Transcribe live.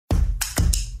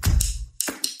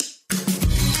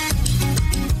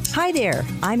Hi there,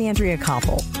 I'm Andrea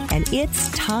Koppel, and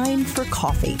it's time for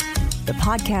coffee, the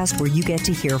podcast where you get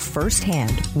to hear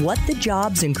firsthand what the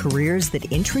jobs and careers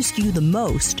that interest you the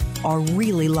most are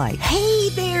really like. Hey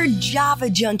there, Java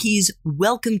junkies.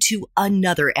 Welcome to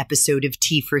another episode of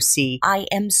T for C. I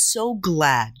am so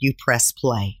glad you pressed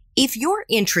play. If you're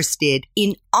interested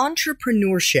in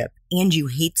entrepreneurship and you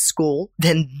hate school,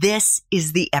 then this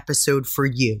is the episode for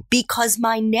you. Because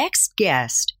my next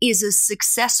guest is a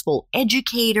successful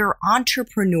educator,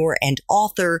 entrepreneur, and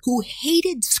author who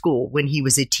hated school when he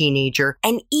was a teenager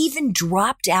and even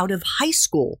dropped out of high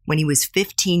school when he was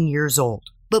 15 years old.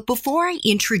 But before I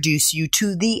introduce you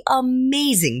to the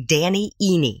amazing Danny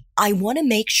Iny, I want to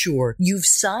make sure you've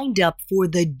signed up for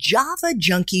the Java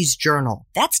Junkies Journal.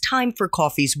 That's Time for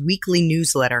Coffee's weekly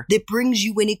newsletter that brings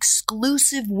you an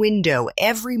exclusive window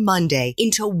every Monday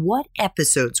into what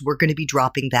episodes we're going to be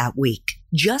dropping that week.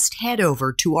 Just head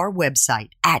over to our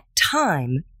website at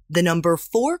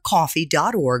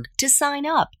time4coffee.org to sign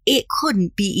up. It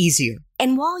couldn't be easier.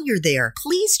 And while you're there,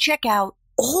 please check out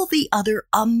all the other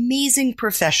amazing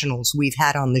professionals we've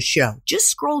had on the show. Just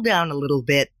scroll down a little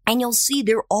bit and you'll see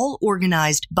they're all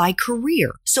organized by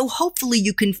career. So hopefully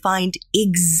you can find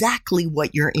exactly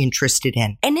what you're interested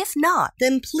in. And if not,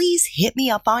 then please hit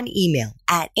me up on email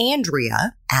at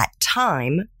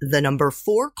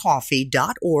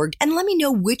Andrea@time4coffee.org and let me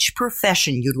know which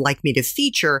profession you'd like me to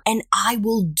feature, and I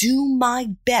will do my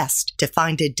best to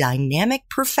find a dynamic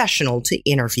professional to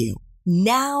interview.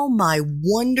 Now, my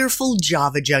wonderful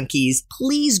Java junkies,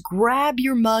 please grab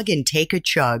your mug and take a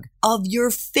chug of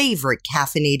your favorite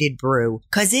caffeinated brew,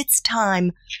 because it's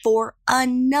time for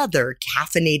another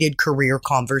caffeinated career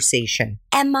conversation.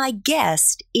 And my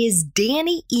guest is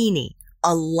Danny Iny,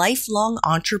 a lifelong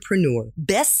entrepreneur,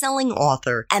 best-selling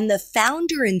author, and the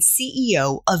founder and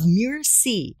CEO of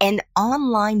Mirasee, an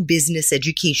online business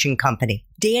education company.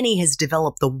 Danny has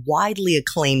developed the widely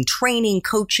acclaimed training,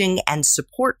 coaching, and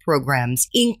support programs,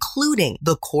 including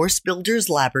the Course Builders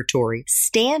Laboratory,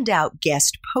 Standout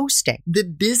Guest Posting, the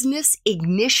Business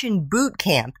Ignition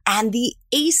Bootcamp, and the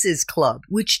ACES Club,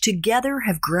 which together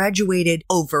have graduated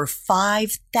over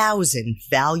 5,000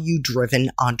 value-driven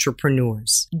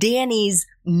entrepreneurs. Danny's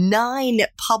 9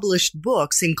 published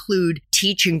books include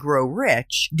Teach and Grow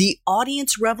Rich, The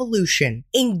Audience Revolution,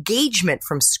 Engagement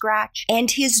from Scratch,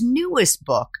 and his newest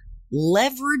book,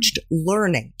 Leveraged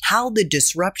Learning, How the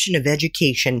Disruption of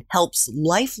Education Helps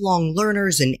Lifelong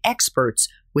Learners and Experts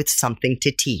with Something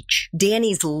to Teach.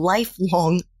 Danny's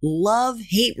lifelong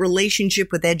love-hate relationship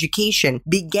with education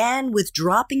began with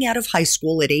dropping out of high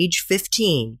school at age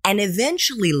 15 and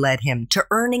eventually led him to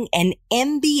earning an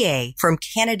MBA from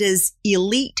Canada's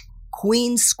elite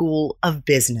Queen's School of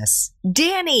Business.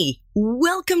 Danny,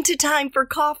 welcome to Time for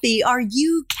Coffee. Are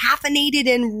you caffeinated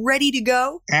and ready to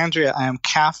go? Andrea, I am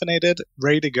caffeinated,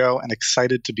 ready to go, and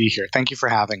excited to be here. Thank you for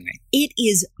having me. It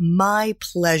is my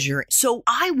pleasure. So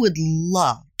I would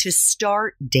love to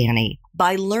start, Danny,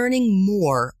 by learning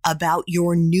more about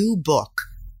your new book,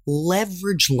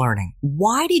 Leverage Learning.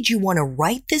 Why did you want to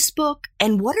write this book?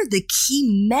 And what are the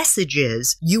key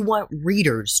messages you want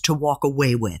readers to walk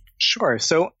away with? Sure.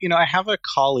 So, I have a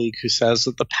colleague who says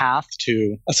that the path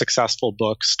to a successful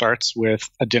book starts with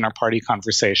a dinner party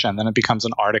conversation, then it becomes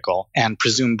an article. And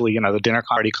presumably, the dinner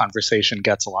party conversation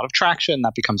gets a lot of traction.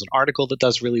 That becomes an article that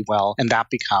does really well, and that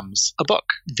becomes a book.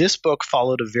 This book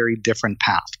followed a very different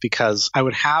path because I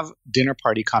would have dinner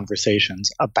party conversations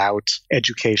about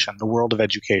education, the world of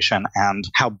education, and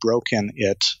how broken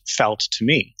it felt to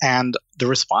me. And the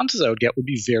responses I would get would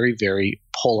be very, very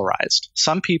polarized.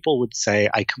 Some people would say,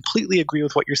 I completely agree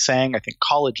with what you're saying. I think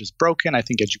college is broken. I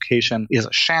think education is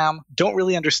a sham. Don't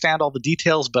really understand all the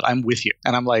details, but I'm with you.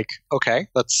 And I'm like, okay,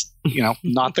 that's,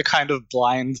 not the kind of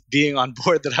blind being on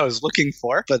board that I was looking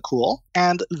for, but cool.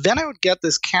 And then I would get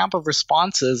this camp of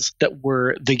responses that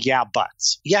were the yeah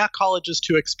buts. Yeah, college is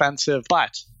too expensive,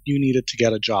 but you needed to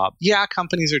get a job. Yeah,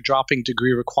 companies are dropping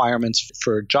degree requirements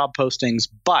for job postings,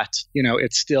 but,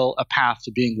 it's still a path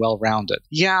to being well-rounded.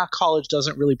 Yeah, college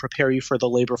doesn't really prepare you for the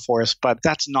labor force, but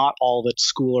that's not all that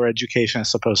school or education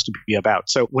is supposed to be about.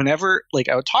 So whenever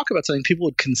I would talk about something, people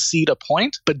would concede a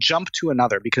point, but jump to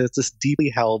another because it's this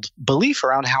deeply held belief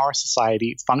around how our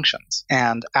society functions.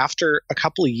 And after a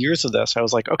couple of years of this, I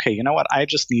was like, okay, you know what? I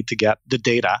just need to get the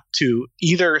data to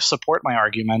either support my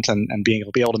argument and be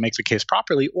able to make the case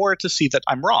properly, or to see that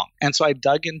I'm wrong. And so I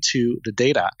dug into the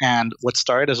data, and what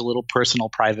started as a little personal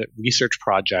private research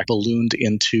project ballooned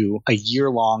into a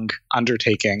year-long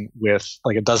undertaking with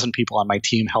like a dozen people on my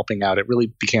team helping out. It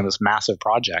really became this massive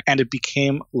project, and it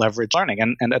became leverage learning.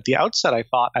 And at the outset, I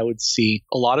thought I would see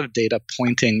a lot of data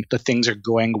pointing that things are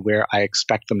going where I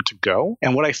expect them to go.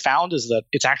 And what I found is that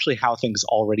it's actually how things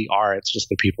already are. It's just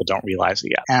that people don't realize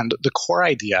it yet. And the core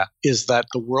idea is that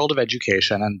the world of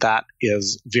education, and that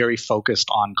is very focused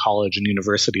on college and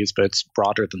universities, but it's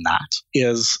broader than that,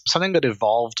 is something that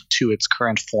evolved to its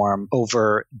current form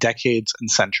over decades and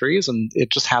centuries. And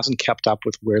it just hasn't kept up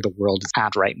with where the world is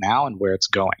at right now and where it's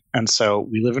going. And so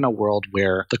we live in a world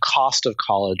where the cost of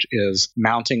college is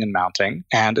mounting and mounting.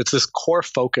 And it's this core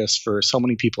focus for so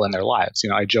many people in their lives.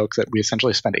 I joke that we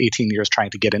essentially spend 18 years trying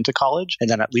to get into college and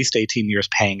then at least 18 years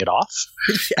paying it off.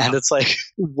 Yeah. And it's like,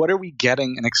 what are we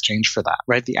getting in exchange for that,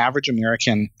 right? The average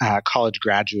American college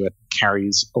graduate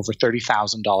carries over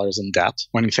 $30,000 in debt.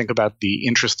 When you think about the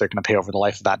interest they're going to pay over the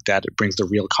life of that debt, it brings the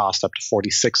real cost up to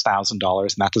 $46,000. And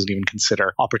that doesn't even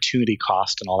consider opportunity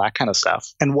cost and all that kind of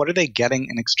stuff. And what are they getting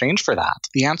in exchange for that?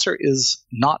 The answer is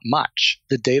not much.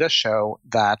 The data show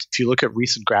that if you look at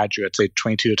recent graduates, age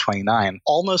 22 to 29,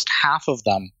 almost half of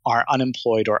them are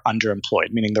unemployed or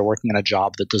underemployed, meaning they're working in a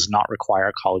job that does not require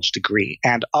a college degree.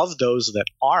 And of those that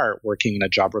are working in a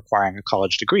job requiring a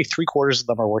college degree, 3/4 of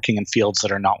them are working in fields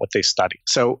that are not what they study.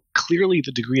 So clearly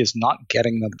the degree is not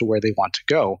getting them to where they want to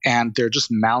go. And there are just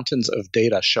mountains of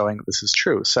data showing that this is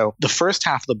true. So the first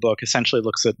half of the book essentially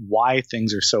looks at why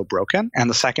things are so broken. And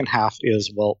the second half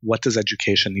is, well, what does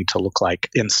education need to look like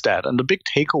instead? And the big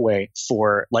takeaway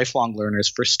for lifelong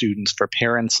learners, for students, for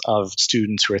parents of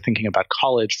students who are thinking about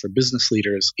college, for business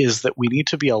leaders, is that we need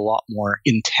to be a lot more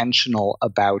intentional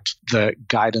about the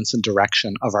guidance and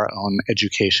direction of our own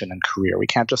education and career. We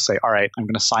can't just say, all right, I'm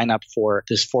going to sign up for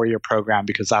this 4-year program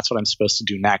because that's what I'm supposed to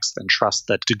do next, and trust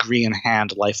that degree in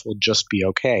hand, life will just be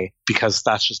okay, because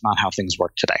that's just not how things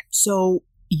work today. So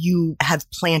you have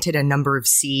planted a number of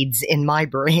seeds in my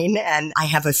brain, and I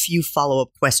have a few follow-up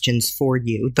questions for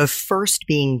you. The first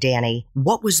being, Danny,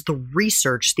 what was the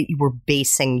research that you were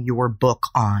basing your book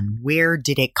on? Where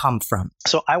did it come from?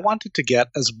 So I wanted to get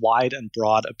as wide and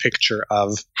broad a picture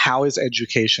of how is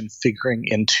education figuring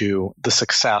into the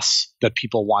success that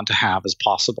people want to have as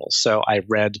possible. So I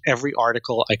read every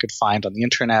article I could find on the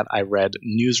internet. I read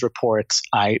news reports.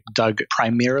 I dug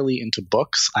primarily into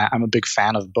books. I'm a big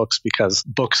fan of books because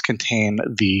books contain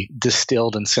the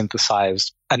distilled and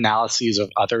synthesized analyses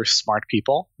of other smart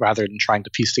people rather than trying to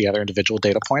piece together individual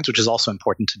data points, which is also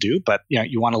important to do. But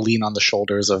you want to lean on the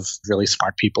shoulders of really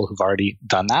smart people who've already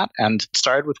done that. And it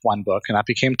started with one book, and that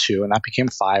became 2, and that became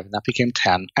 5, and that became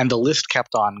 10. And the list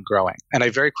kept on growing. And I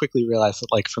very quickly realized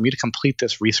that for me to complete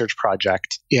this research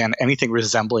project in anything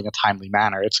resembling a timely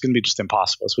manner, it's going to be just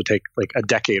impossible. This would take a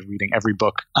decade reading every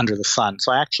book under the sun.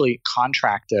 So I actually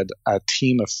contracted a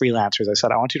team of freelancers. I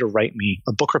said, I want you to write me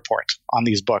a book report on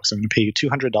these books. I'm going to pay you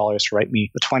 $200 to write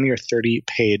me a 20 or 30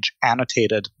 page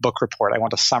annotated book report. I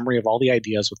want a summary of all the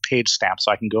ideas with page stamps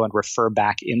so I can go and refer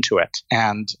back into it.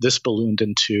 And this ballooned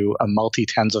into a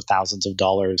multi-tens of thousands of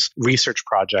dollars research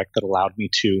project that allowed me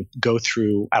to go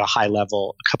through at a high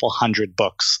level a couple hundred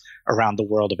books around the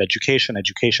world of education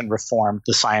reform,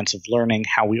 the science of learning,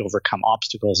 how we overcome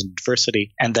obstacles and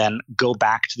adversity, and then go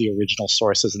back to the original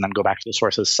sources and then go back to the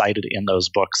sources cited in those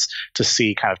books to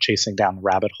see, kind of chasing down the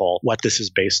rabbit hole, what this is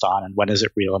based on and when is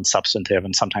it real and substantive,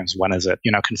 and sometimes when is it,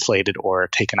 conflated or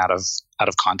taken out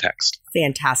of context.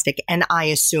 Fantastic. And I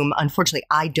assume, unfortunately,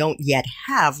 I don't yet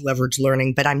have Leverage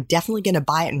Learning, but I'm definitely going to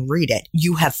buy it and read it.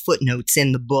 You have footnotes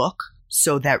in the book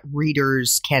so that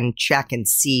readers can check and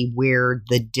see where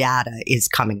the data is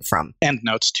coming from.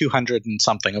 Endnotes, 200 and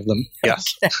something of them.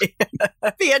 Yes. Okay.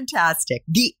 Fantastic.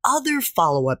 The other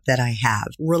follow-up that I have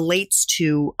relates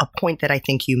to a point that I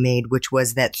think you made, which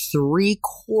was that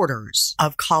 3/4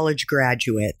 of college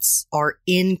graduates are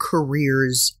in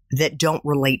careers that don't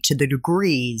relate to the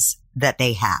degrees that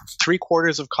they have.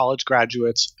 3/4 of college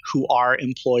graduates who are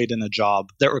employed in a job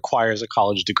that requires a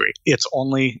college degree. It's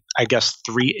only, I guess,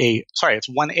 it's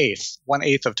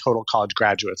 1/8 of total college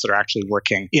graduates that are actually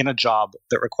working in a job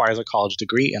that requires a college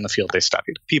degree in the field they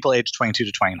studied. People aged 22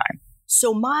 to 29.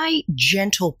 So my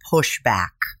gentle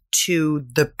pushback to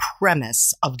the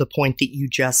premise of the point that you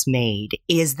just made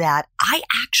is that I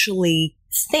actually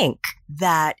think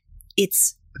that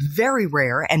it's very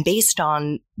rare, and based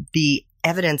on the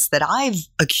evidence that I've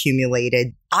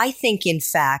accumulated, I think, in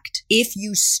fact, if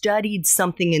you studied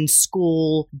something in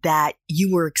school that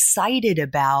you were excited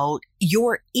about,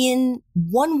 you're in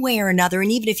one way or another,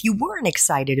 and even if you weren't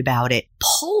excited about it,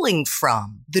 pulling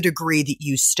from the degree that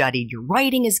you studied, your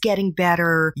writing is getting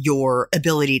better, your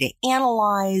ability to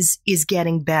analyze is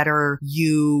getting better,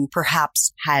 you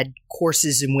perhaps had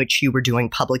courses in which you were doing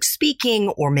public speaking,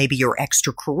 or maybe your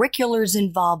extracurriculars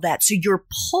involved that. So you're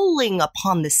pulling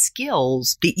upon the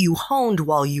skills that you honed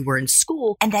while you were in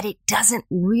school, and that it doesn't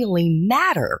really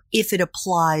matter if it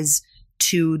applies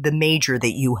to the major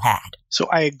that you had. So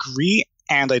I agree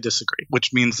and I disagree,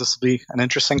 which means this will be an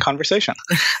interesting conversation.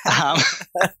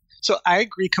 So I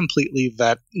agree completely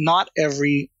that not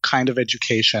every kind of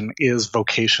education is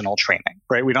vocational training,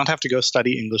 right? We don't have to go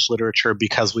study English literature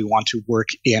because we want to work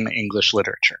in English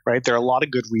literature, right? There are a lot of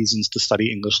good reasons to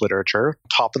study English literature,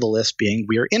 top of the list being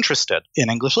we are interested in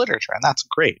English literature, and that's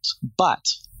great. But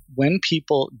when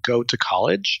people go to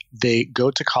college, they go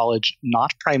to college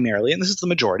not primarily, and this is the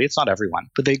majority, it's not everyone,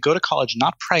 but they go to college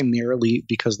not primarily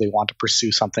because they want to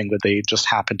pursue something that they just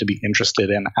happen to be interested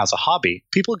in as a hobby.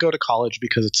 People go to college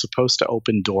because it's supposed to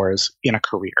open doors in a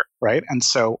career, right? And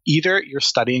so either you're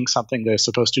studying something that is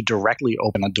supposed to directly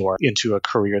open a door into a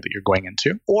career that you're going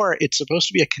into, or it's supposed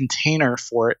to be a container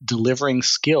for delivering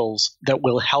skills that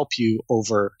will help you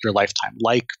over your lifetime,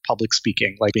 like public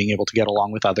speaking, like being able to get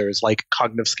along with others, like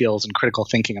cognitive skills and critical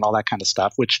thinking and all that kind of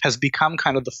stuff, which has become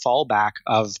kind of the fallback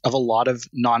of a lot of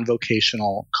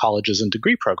non-vocational colleges and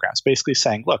degree programs, basically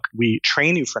saying, look, we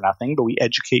train you for nothing, but we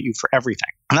educate you for everything.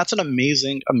 And that's an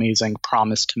amazing, amazing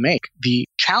promise to make. The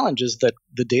challenge is that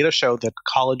the data show that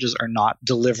colleges are not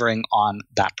delivering on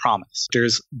that promise.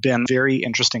 There's been very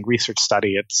interesting research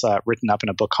study. It's written up in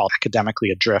a book called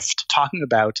Academically Adrift, talking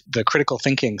about the critical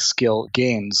thinking skill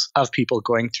gains of people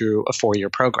going through a 4-year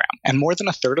program. And more than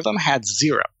a third of them had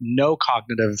zero, no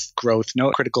cognitive growth,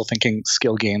 no critical thinking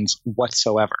skill gains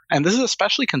whatsoever. And this is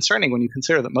especially concerning when you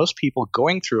consider that most people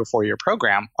going through a 4-year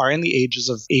program are in the ages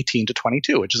of 18 to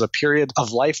 22, which is a period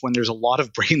of life when there's a lot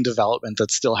of brain development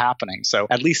that's still happening. So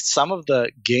at least some of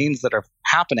the gains that are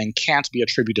happening can't be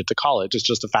attributed to college. It's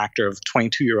just a factor of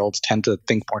 22-year-olds tend to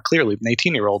think more clearly than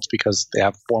 18-year-olds because they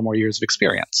have 4 more years of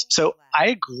experience. So I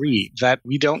agree that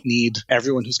we don't need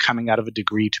everyone who's coming out of a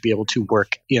degree to be able to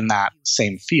work in that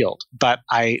same field. But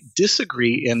I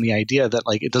disagree in the idea that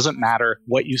it doesn't matter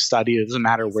what you study, it doesn't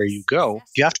matter where you go.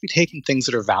 You have to be taking things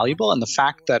that are valuable. And the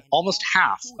fact that almost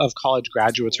half of college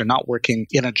graduates are not working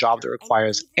in a job that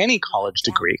requires any college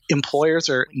degree, employers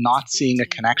are not seeing a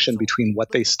connection between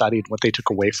what they studied, what they took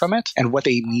away from it, and what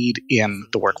they need in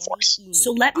the workforce.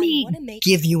 So let me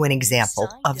give you an example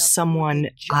of someone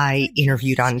I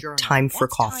interviewed on Time for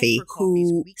Coffee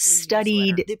who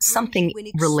studied something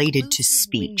related to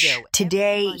speech.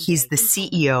 Today, he's the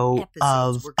CEO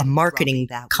of a marketing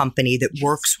company that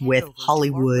works with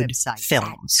Hollywood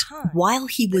films. While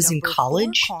he was in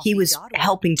college, he was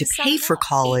helping to pay for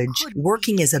college,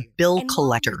 working as a bill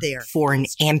collector for an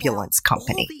ambulance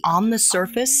company. On the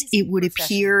surface, it would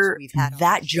appear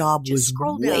that job was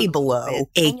way below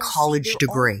a college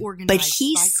degree. But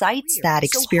he cites that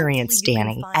experience,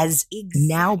 Danny, as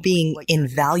now being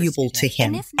invaluable to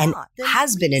him and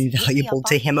has been invaluable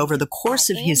to him over the course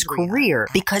of his career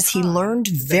because he learned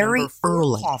very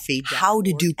early how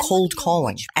to do cold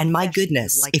calling. And my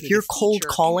goodness, if you're cold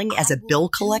calling as a bill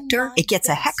collector, it gets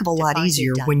a heck of a lot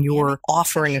easier when you're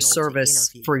offering a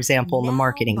service, for example, in the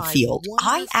marketing field.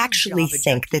 I actually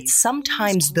think that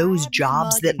sometimes those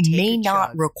jobs that may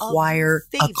not require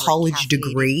a college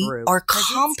degree are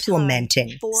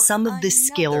complementing some of the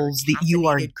skills that you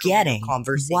are getting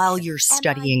while you're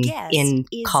studying in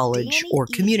college or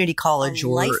community college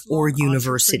or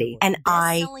university. And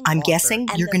I'm guessing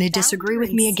you're going to disagree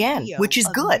with me again, which is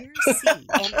good.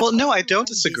 Well, no, I don't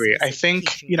disagree. I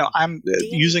think, I'm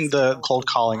using the cold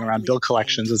calling around bill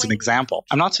collections as an example.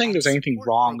 I'm not saying there's anything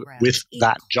wrong with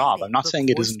that job. I'm not saying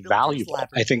it isn't valuable.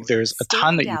 I think there's a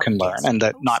ton that you can learn and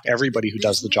that not everybody who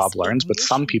does the job learns, but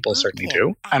some people certainly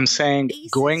do. I'm saying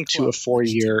going to a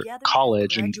 4-year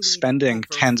college and spending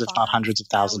tens, if not hundreds of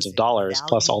thousands of dollars,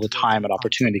 plus all the time and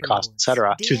opportunity costs, et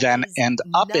cetera, to then end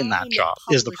up in that job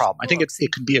is the problem. I think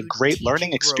it could be a great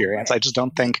learning experience. I just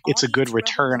don't think it's a good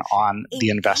return on the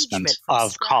investment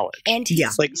of college.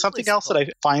 Something else that I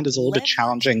find is a little bit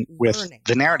challenging with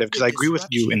the narrative, because I agree with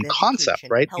you in concept,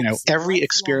 right? every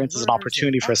experience is an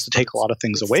opportunity for us to take a lot of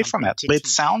things away from it. But it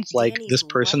sounds like this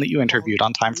person that you interviewed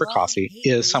on Time for Coffee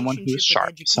is someone who is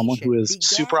sharp, someone who is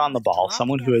super on the ball,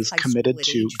 someone who is committed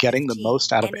to getting the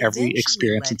most out of every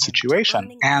experience and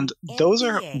situation. And those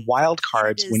are wild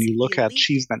cards when you look at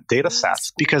achievement data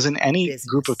sets, because in any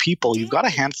group of people, you've got a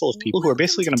handful of people who are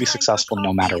basically going to be successful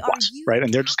no matter what, right?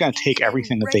 And they're just going to take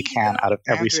everything that they can out of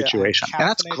every situation. And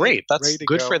that's great. That's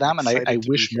good for them. And I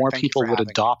wish more people would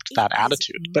adopt that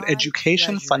attitude. But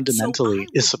education fundamentally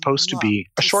is supposed to be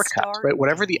a shortcut, right?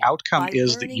 Whatever the outcome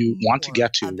is that you want to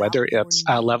get to, whether it's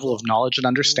a level of knowledge and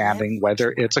understanding,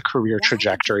 whether it's a career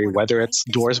trajectory, whether it's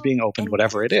doors being opened,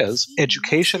 whatever it is,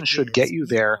 education should get you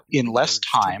there in less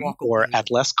time or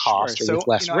at less cost or with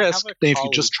less risk than if you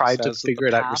just tried to figure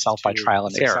it out yourself by trial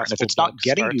and error. And if it's not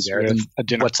getting you there,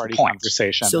 then what's the point?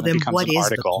 Conversation, so then what is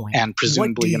the point? And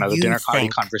presumably, the dinner party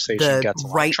conversation gets a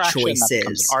lot of traction. That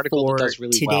becomes an article that does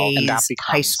really well, and that becomes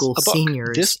high school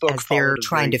seniors as they're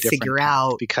trying to figure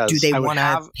out, do they want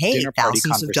to pay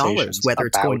thousands of dollars, whether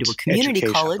it's going to a community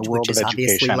college, which is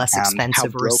obviously less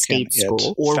expensive, or a state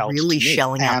school, or really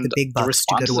shelling out the big bucks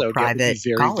to go to a private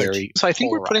college. So I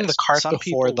think we're putting the cart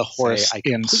before the horse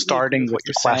in starting with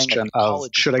the question of,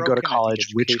 should I go to college?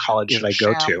 Which college should I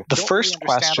go to? The first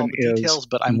question is,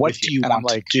 what do you want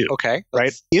to do? Okay,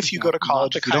 right? If you go to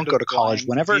college, if you don't go to college,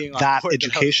 whenever that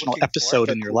educational episode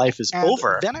in your life is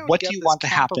over, what do you want to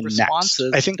happen next?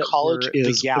 I think college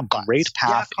is a great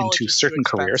path into certain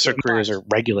careers. Certain careers are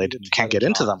regulated. You can't get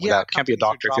into them without, can't be a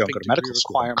doctor if you don't go to medical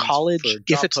school. College,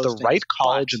 if it's the right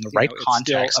college in the right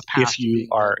context, if you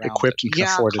are equipped and can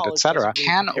afford it, etc.,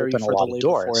 can open a lot of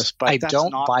doors. I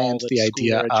don't buy into the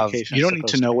idea of you don't need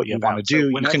to know what you want to do.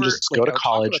 You can just go to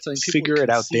college, figure it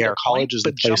out there. College is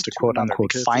the place to quote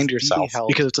unquote find yourself,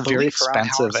 because it's a very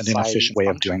expensive and inefficient way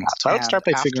of doing that. So I would start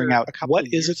by figuring out what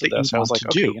is it that you want to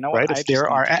do, right? If there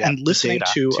are, and listening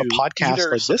to a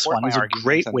podcast like this one is a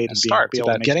great way to start,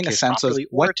 about getting a sense of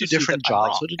what do different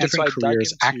jobs, what do different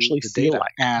careers actually feel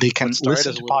like. And they can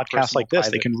listen to podcasts like this.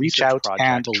 They can reach out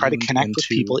and try to connect with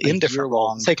people in different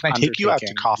roles. Say, can I take you out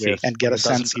to coffee and get a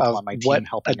sense of what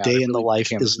a day in the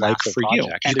life is like for you?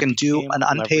 You can do an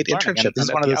unpaid internship. This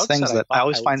is one of those things that I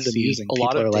always find it amusing.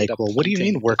 People are like, well, what do you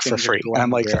mean work for free? And I'm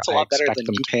like, that's a lot better than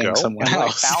you paying someone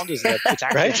else. What I found is that it's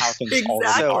actually how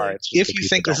things are. If you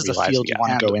think this is a field you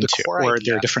want to go into, or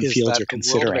there are different fields you're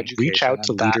considering, reach out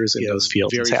to leaders in those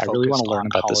fields and say, I really want to learn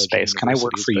about this space. Can I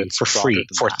work for you for free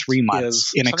for 3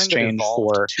 months in exchange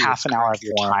for half an hour of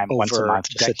your time once a month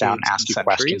to sit down and ask you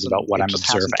questions about what I'm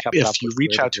observing? If you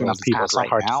reach out to enough people, it's not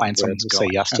hard to find someone who will say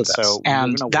yes to this.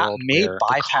 And that may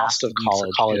bypass of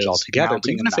college altogether, but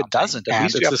even if it doesn't, at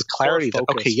least you have the clarity that,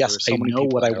 okay, yes, I know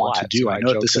what I want to do. I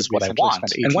know this is what I want.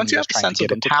 And once you have a sense of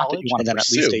the path that you want to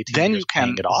pursue, then you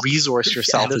can resource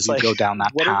yourself as you go down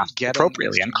that path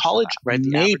appropriately. And college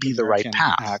may be the right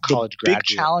path. The big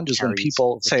challenge is when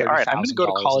people say, all right, I'm going to go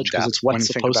to college because it's what's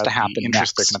supposed to happen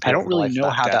next. I don't really know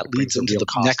how that leads into the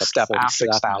next step after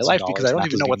that in my life, because I don't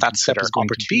even know what that step is going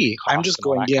to be. I'm just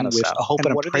going in with a hope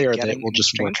and a prayer that it will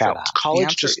just work out.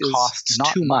 College just costs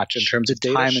too much in terms of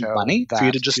time and money for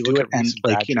you to just do it and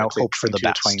hope for the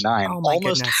best.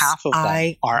 Almost half of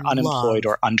them are unemployed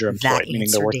or underemployed, meaning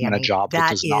they're working in a job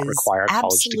that does not require a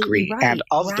college degree. And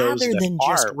of those that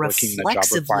are working in a job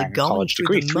requiring a college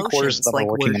degree, 3/4 of them are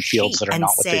working in fields that are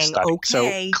not what they studied. So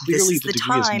clearly the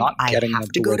degree is not getting them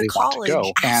to where they want to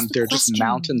go. And there are just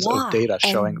mountains of data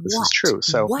showing this is true.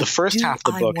 So the first half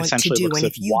of the book essentially looks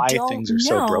at why things are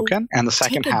so broken. And the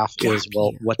second half is,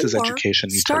 well, what does education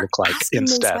need to look like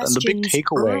instead? And the big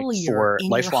takeaway for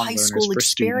lifelong learners, for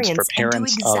students, for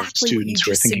parents of students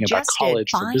who are thinking about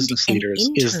college, for business leaders,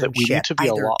 is that we need to be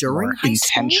a lot more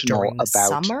intentional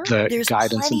about the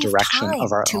guidance and direction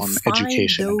of our own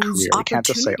education and career. We can't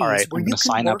just say, all right, I'm going to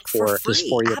sign up for this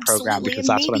 4-year program because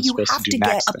that's what I'm supposed to do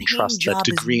next, and trust that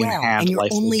degree in hand,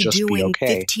 life will just be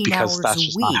okay, because that's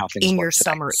just not how things work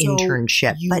today. Summer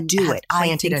internship, but do it. I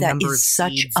planted a number of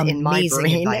such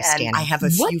amazing advice, and I have a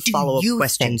few follow-up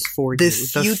questions for you. The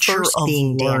future of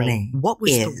learning. What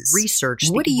was the research?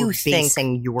 What do you think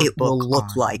it will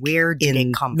look like? Where did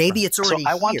it come from? Maybe it's already here.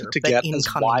 So I wanted to get as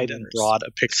wide and broad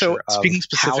a picture of speaking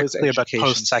specifically about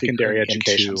post-secondary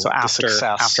education. So after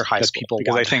high school,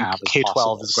 because I think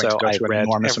K-12 is going to go through an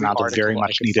enormous amount of very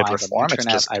much needed reform.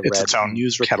 It's its own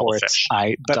news reports.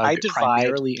 But I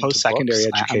divide post-secondary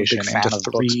education into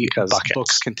 3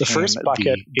 buckets. The first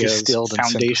bucket is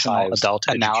foundational adult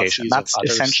education. That's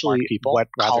essentially what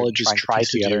colleges try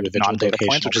to do with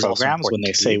non-vocational programs when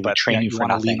they say we train you for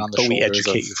nothing, but we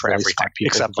educate you for everything.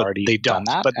 Except that they've done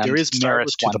that, but there is merit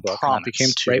to the prompt.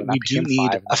 Right? We do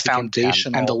need a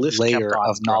foundation and a layer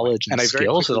of knowledge knowledge and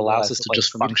skills, it allows us to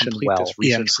just function well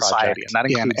in society. And that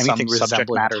includes anything subject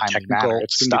matter technical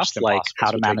stuff like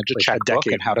how to manage a checkbook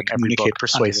and how to communicate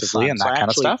persuasively and that kind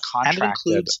of stuff. And it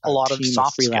includes a lot of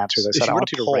soft freelancers. I said, I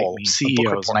want you to poll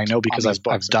CEOs, and I know because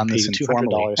I've done this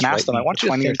informally, and ask them, I want you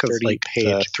to think of like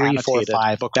page 3, 4,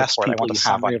 5 best people you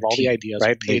have on all the ideas,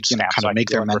 right? Page kind of make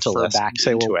their mental list.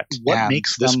 Say, well, what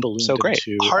makes this balloon so great?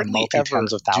 Hardly ever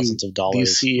tens of thousands of dollars.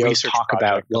 These CEOs talk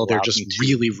about, well, they're just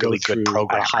really good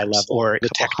programmers, high level, or the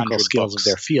technical skills of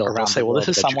their field. They'll say, well, this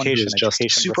is someone who's just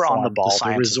super on the ball,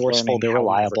 they're resourceful, they're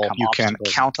reliable, you can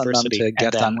count on them to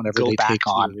get done whenever they take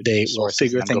on. They will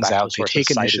figure things out, they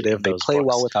take initiative, they play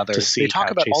well with others, they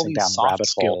talk about all these soft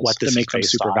skills, what to make them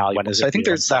super valuable. So I think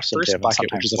there's that first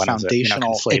bucket, which is a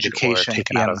foundational education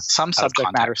in some subject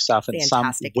matter stuff and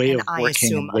some way of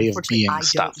working, way of being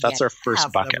stuff. That's our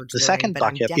first bucket. The second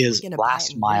bucket is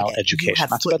last mile education.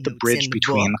 That's about the bridge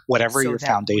between whatever your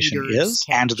foundation is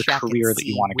and the career that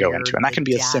you want to go into. And that can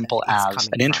be as simple as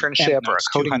an internship or a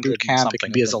coding boot camp. It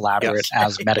can be as elaborate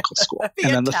as medical school.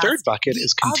 And then the third bucket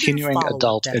is continuing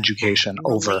adult education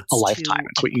over a lifetime.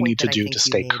 It's what you need to do to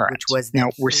stay current. Now,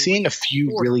 we're seeing a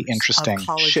few really interesting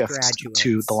shifts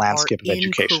to the landscape of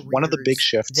education. One of the big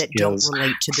shifts is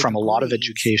from a lot of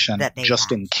education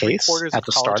just in case at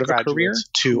the start of a career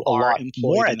to a lot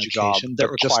more education that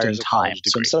requires time.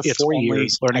 So instead of 4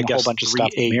 years learning a whole bunch of stuff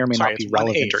that may or may not be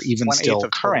relevant or even still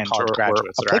current or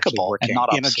applicable and not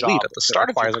obsolete at the start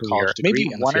of your career, maybe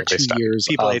 1 or 2 years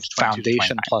of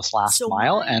foundation plus last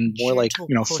mile, and more like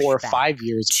 4 or 5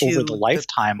 years over the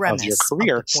lifetime of your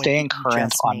career, staying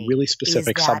current on really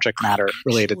specific subject matter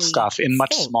related stuff in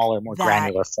much smaller, more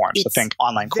granular forms. So think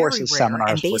online courses,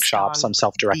 seminars, workshops, some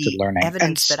self-directed learning.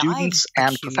 And students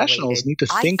and professionals need to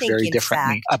think very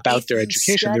differently about their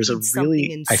education. There's a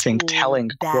really, I think, telling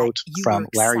quote from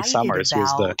Larry Summers,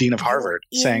 who's the dean of Harvard,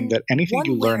 saying that anything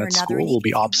you learn at school will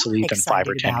be obsolete in 5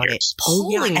 or 10 years.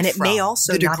 And it may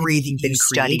also the degree you've been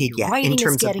studied yet in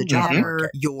terms of the job.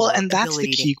 Well, and that's the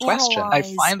key question. I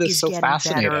find this so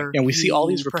fascinating. And we see all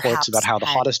these reports about how the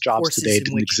hottest jobs today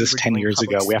didn't exist 10 years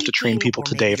ago. We have to train people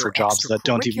today for jobs that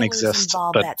don't even exist,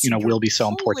 but will be so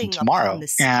important tomorrow.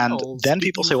 And then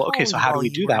people say, well, okay, so how do we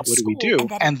do that? What do we do?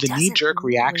 And the knee-jerk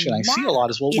reaction I see a lot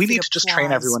is, well, we need to just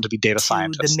train everyone to be data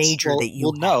scientists.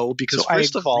 Well, no, because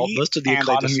first of all, most of the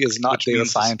economy is not data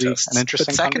scientists. An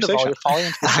interesting second of all, you're falling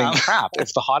into the same trap.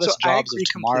 If the hottest jobs of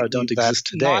tomorrow don't exist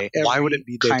today, why would it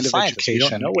be data science?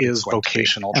 Education is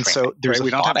vocational training. And so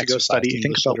we don't have to go study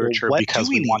English literature because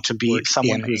we want to be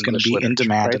someone who's going to be in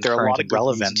demand and current and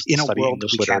relevant in a world of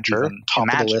literature. Top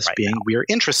of the list being we're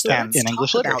interested in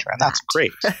English literature, and that's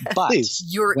great. But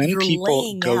when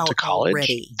people go to college,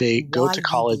 they go to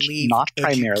college not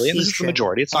primarily, and this is the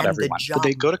majority, it's not everyone, but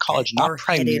they go to college not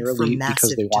primarily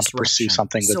because they want to pursue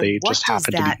something that they just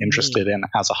happen to be interested in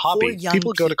as a hobby.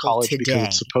 People go to college because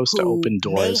it's supposed to open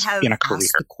doors in a career,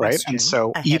 right? And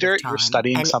so either you're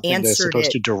studying something that's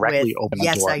supposed to directly open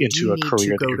a door into a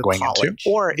career that you're going into,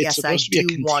 or it's supposed to be a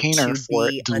container for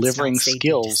delivering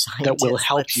skills that will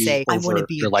help you over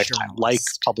your lifetime, like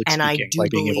public speaking,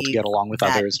 like being able to get along with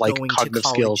others, like cognitive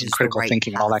skills and critical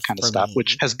thinking and all that kind of stuff,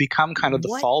 which has become kind of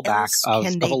the fallback of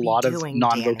a lot of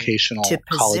non-vocational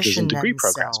colleges and degree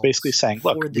programs, basically saying,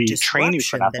 look, we train you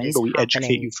for nothing, but we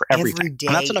educate you for everything.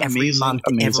 And that's an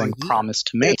amazing promise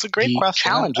to make. It's a great question.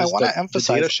 Challenge I want to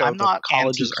emphasize, I'm not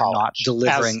colleges are not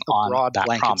delivering on that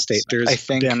promise. I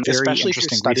think especially if you're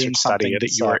studying something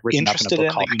that you are interested in,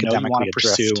 that you know you want to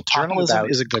pursue, journalism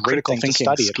is a critical thinking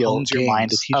study. It hones your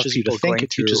mind. It teaches you to think. It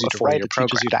teaches you to write. It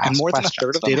teaches you to ask questions. And more than a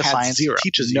third of data science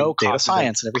teaches you data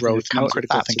science and growth, no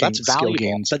critical thinking. That's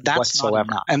valuable, but that's whatsoever.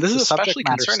 And this is especially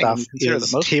concerning when you consider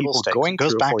that most people going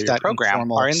through a four-year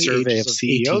program are in the survey of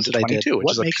CEOs that I did,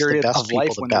 which is a period of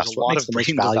life when there's a lot of brain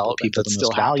development that's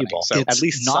still valuable. So at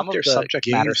least some of the subject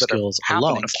matter skills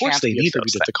alone, of course they need to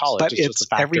be to college, but it's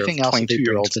everything else that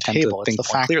 22-year-olds tend to think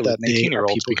more clearly than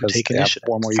 18-year-olds because they have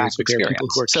 4 more years of experience. People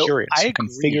who are curious, who can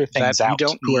figure things out,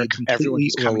 who are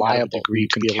completely reliable, who you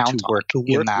can be able to work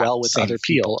well with other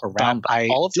people around them.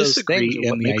 All of those things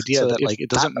in the idea that it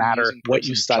doesn't matter what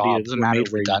you study, it doesn't matter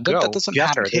where you go. That doesn't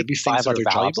matter. There'd be 5 other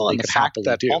valuable, and the fact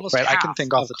that almost I can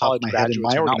think off the top of my head in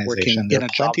my organization, there are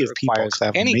plenty of people who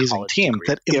have an amazing team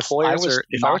that if I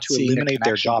were to eliminate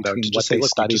their job between what they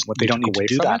studied and what they don't need to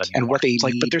do that, and what they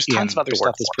need, but there's tons of other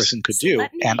stuff this person could do,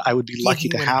 and I would be lucky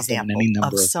to have them in any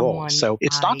number of roles. So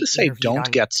it's not to say don't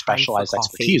get specialized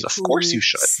expertise. Of course you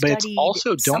should, but it's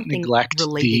also don't neglect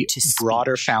the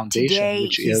broader foundation,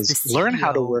 which is learn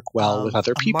how to work well with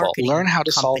other people, learn how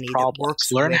to solve problems,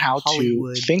 learn how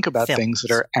to think about things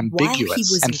that are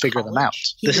ambiguous and figure them out.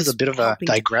 This is a bit of a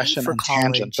digression and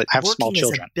tangent, that have small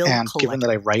children. And given that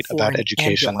I write about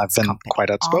education, I've been quite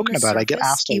outspoken about it, I get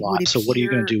asked a lot, so what are you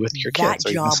going to do with your kids? Are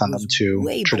you going to send them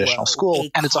to traditional school?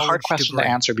 And it's a hard question to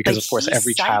answer because, of course,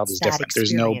 every child is different.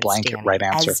 There's no blanket right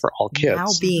answer for all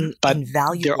kids. But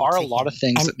there are a lot of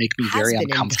things that make me very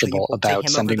uncomfortable about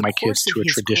sending my kids to a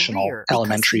traditional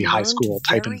elementary, high school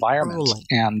type environment.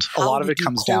 And a lot of it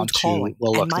comes down to,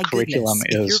 well, look, the curriculum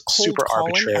is super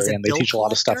arbitrary and they teach a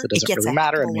lot of stuff that doesn't really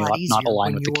matter and may not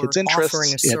align with the kid's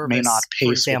interests. It may not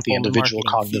pace with the individual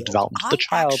cognitive development of the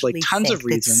child, like tons of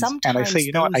reasons. And I say,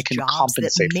 you know what, I can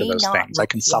compensate for those things. I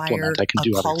can supplement, I can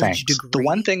do other things. The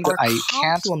one thing that I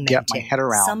can't get my head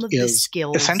around is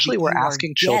essentially we're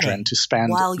asking children to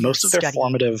spend most of their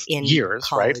formative years,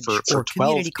 right, for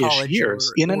 12-ish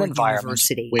years in an environment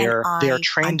where they are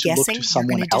trained to look to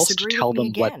someone else to tell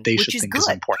them what they should think is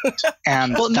important.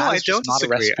 And well, no, I don't not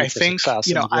disagree. I think,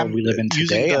 you know, we live in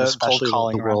today, and especially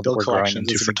the world that we're growing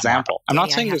into, for example. I'm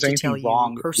not saying there's anything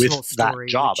wrong with that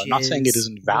job. I'm not saying it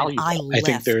isn't valuable. I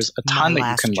think there's a ton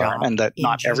that you can learn, and that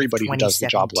not everybody who does the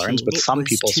job learns, but some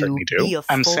people certainly do.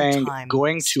 I'm saying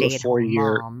going to a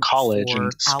 4-year college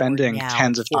and spending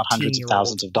tens, if not hundreds of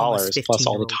thousands of dollars, plus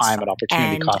all the time and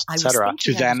opportunity costs, etc.,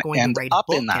 to then end up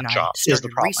in that job is the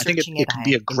problem. I think it can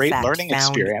be a great learning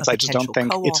experience. I just don't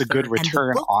think it's a good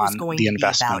return on the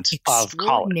investment of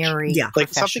college. Like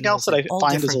something else that I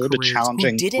find is a little bit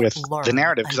challenging with the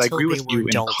narrative, because I agree with you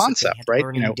in concept, right?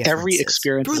 You know, every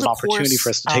experience is an opportunity for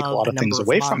us to take a lot of things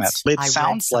away from it. But it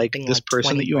sounds like this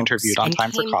person that you interviewed on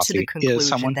Time for Coffee is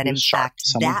someone who is sharp,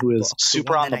 someone who is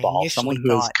super on the ball, someone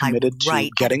who is committed to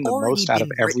getting the most out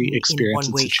of every experience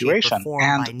and situation.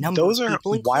 And those are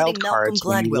wild cards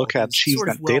when you look at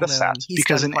achievement data sets,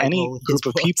 because in any group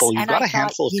of people, you've got a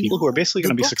handful of people who are basically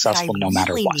going to be successful no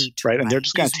matter what, right? And they're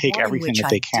just going to take everything that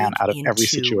they can out of every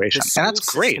situation. And that's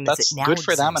great. That's good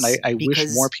for them. And I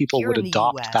wish more people would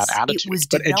adopt that attitude.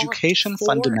 But education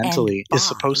fundamentally is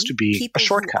supposed to be a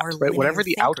shortcut, right? Whatever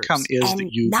the outcome is that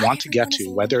you want to get to,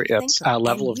 whether it's a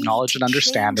level of knowledge and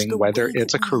understanding, whether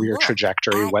it's a career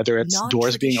trajectory, whether it's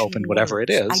doors being opened, whatever it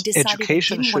is,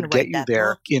 education should get you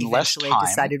there in less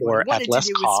time or at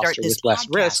less cost or with less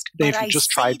risk than if you just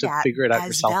tried to figure it out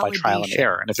yourself by trial and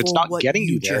error. And if it's not getting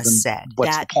you there, then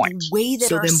what's the point?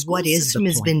 So then what is the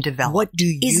point? What do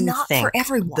you think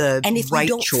the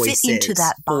right choice is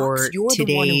for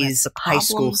today's high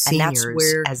school seniors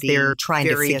as they're trying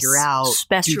to figure out,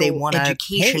 do they want to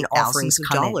pay offerings of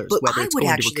dollars, whether it's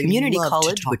going to a community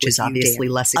college, which is obviously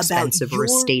less expensive, or a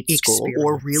state school,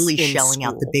 or really shelling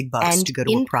out the big bucks to go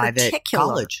to a private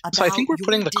college? So I think we're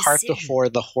putting the cart before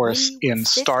the horse in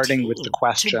starting with the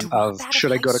question of,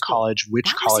 should I go to college?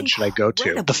 Which college should I go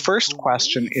to? The first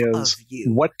question is,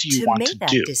 what do you want to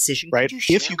do? Right?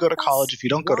 If you go to college, if you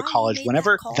don't go to college,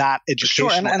 whenever that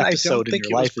educational episode in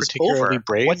your life is particularly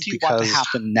brave, what do you want to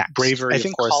happen next? Bravery, I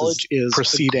think college is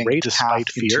proceeding despite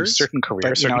fears. Certain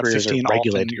careers, certain careers are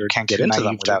regulated. You can't get into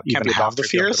them without even have the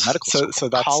fears. So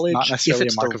that's college, not necessarily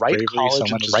a mark of bravery so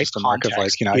much as just a mark of,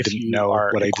 like, you know, I didn't know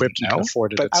what I didn't know,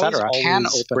 afford it, etc. Can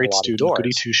open great student,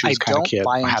 goody two-shoes kind of kid.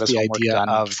 I don't buy into the idea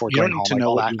of you don't need to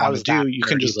know what you want to do. You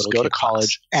can just go to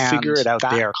college and figure it out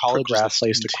there. College is a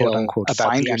place to quote unquote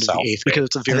find yourself, because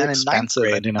it's a very expensive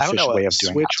and inefficient way of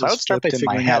doing it. So I would start by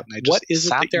figuring out what is it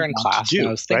that there in class. I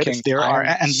was thinking there are,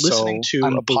 and listening to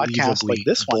a podcast like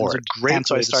this one is a great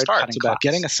way to start. It's about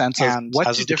getting a sense of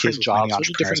what do different jobs, what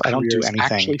do different I don't do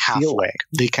anything halfway.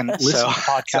 They can listen to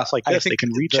podcasts like this. They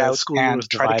can reach out and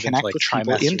try to connect with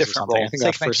people in different roles. I think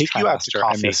that's take you out to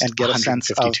coffee and get a sense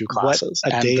of what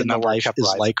a day in the life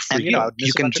is like for you.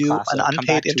 You can do an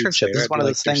unpaid internship. This is one of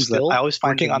those things that I always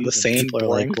find working on the same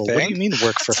boring thing. What do you mean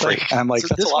work for free? And I'm like,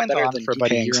 that's a lot better than for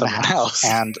about a year and a half.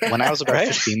 And when I was about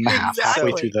 15 and a half,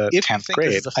 halfway through the 10th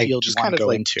grade, I just kind of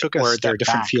like took a step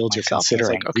different fields you're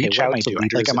considering. Okay, reach out to leaders.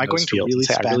 Like, am I going to really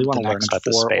say, I really want to learn about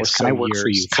this space? Can I work for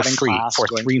you for free for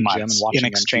 3 months in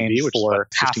exchange for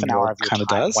half an hour of your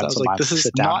time once a month? This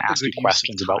is not ask you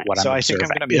questions about what I'm observing.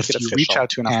 If you reach out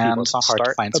to enough people, it's not hard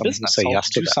to find someone who say yes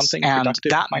to something. And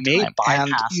that may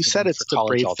bypass. You said it's the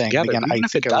brave thing. Again, I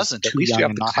think it doesn't. At least you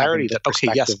have the clarity that, okay,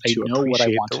 yes, I know what I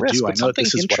want to do. I know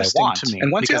this is what I want.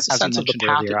 And once you have a sense of the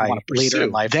path that you want to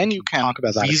pursue, then you can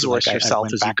resource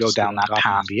yourself as you go down that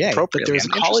path. But there's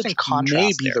an interesting contrast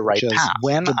may be the right path.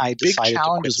 When I decided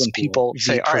to is when people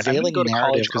say, all right, I'm going to go to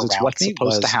college because it's what's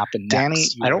supposed to happen. Danny,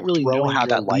 I don't really know how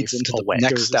that leads into the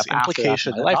next step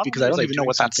implication in life, because I don't even know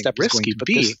what that step is going to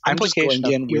be. I'm just going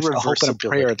in with a hope and a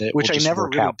prayer that which I never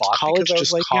really bought. College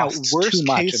just costs too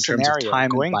much in terms of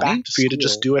time and money for you to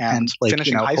just do it and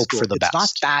finishing high school for the best.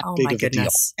 It's not that big of a deal.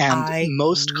 And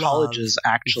most colleges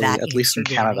actually, at least in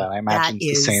Canada, I imagine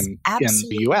the same in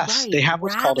the US, they have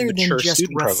what's called a mature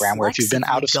student program, where if you've been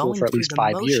out of school for at least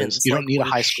 5 years, you don't need a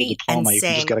high school diploma. You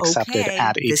can just get accepted,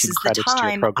 add 18 credits to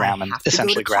your program, and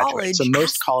essentially graduate. So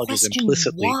most colleges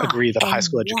implicitly agree that a high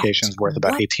school education is worth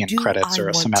about 18 credits or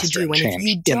a semester and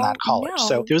change in that college.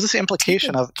 So there was this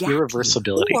implication of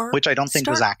irreversibility, which I don't think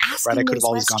was accurate, right? I could have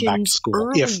always gone back to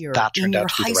school if that turned out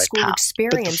to be the right path.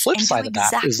 But the flip side of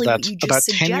that is that about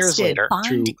 10 years later,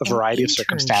 through a variety of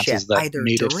circumstances that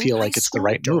made it feel like it's the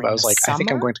right move, I was like, I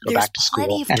think I'm going to go back to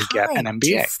school and get an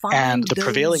MBA. And the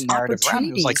prevailing narrative around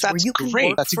me was like, that's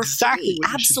great. That's exactly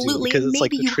what you should do, because it's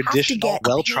like the traditional,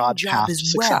 well-trod path to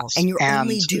success. And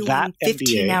that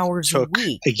MBA took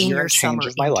a year and change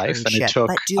of my life, and it took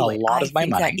a lot of my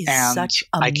money, and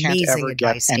I can't ever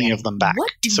get any of them back.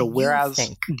 So whereas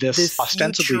this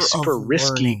ostensibly super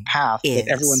risky path that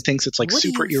everyone thinks it's like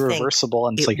super irreversible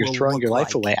and it's like you're throwing your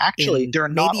life away, actually there are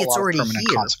not a lot of permanent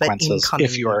consequences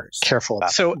if you're careful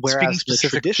about it. So speaking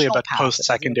specifically about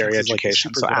post-secondary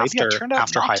education, so after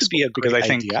high school, because I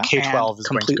think K-12 is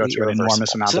going to go through an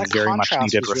enormous amount of very much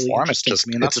needed reform. It's just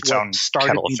it's its own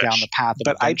kettle of fish.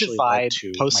 But I divide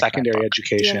post-secondary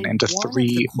education into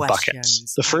 3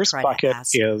 buckets. The first bucket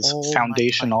is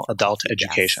foundational adult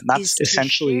education. That's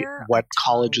essentially what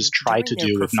colleges try to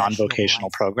do with non-vocational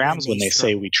programs when they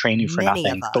say we train you for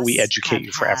nothing, but we educate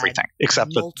you for everything,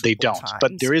 except that they don't.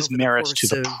 But there is merit to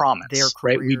the promise,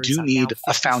 right? We do need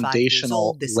a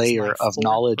foundational layer of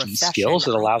knowledge and skills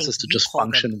that allows us to just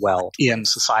function well in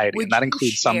society. And that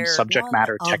includes some subject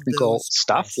matter technical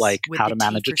stuff like how to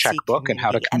manage a checkbook and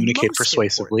how to communicate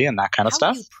persuasively and that kind of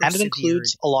stuff. And it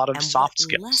includes a lot of soft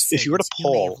skills. If you were to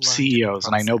poll CEOs,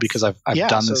 and I know because I've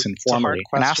done this informally,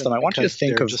 and ask them, I want you to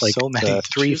think of like the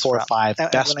 3, 4, 5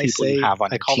 best people you have on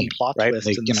your team, right?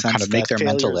 They kind of make their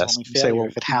mental list and say, well,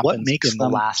 what makes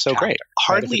them so great?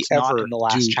 Hardly ever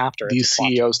do these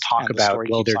CEOs talk about,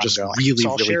 well, they're just really,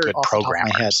 really good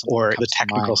programmers or the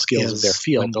technical skills of their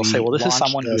field. They'll say, well, this is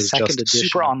someone who is just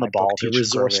super on the ball, they're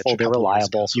resourceful, they're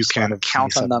reliable, you can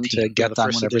count on them to get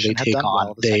done whatever they take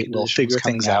on, they will figure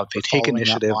things out, they take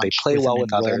initiative, they play well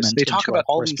with others, they talk about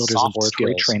all these soft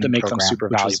skills that make them super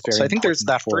valuable. So I think there's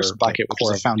that first bucket, which is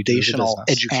a foundational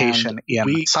education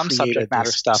in some subject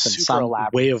matter stuff and some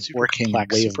way of working,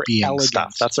 way of being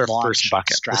stuff. That's our first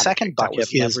bucket. The second bucket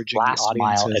is last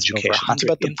mile education. That's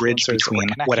about the bridge between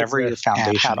whatever your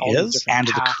foundation is and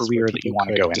the career that you want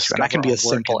to go into. And that can be as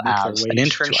simple as an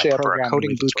internship or a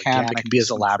coding boot camp. It can be as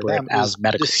elaborate as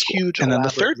medical school. And then the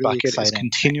third bucket is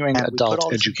continuing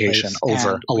adult education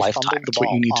over a lifetime. It's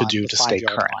what you need to do to stay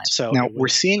current. Now, we're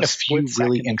seeing a few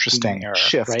really interesting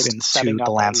shifts to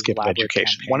the landscape of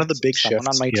education. One of the big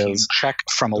shifts is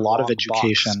from a lot of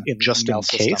education just in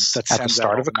case at the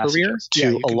start of a career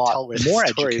to a lot more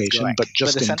education, but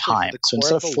just in time. So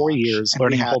instead of 4 years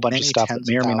learning a whole bunch of stuff that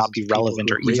may or may not be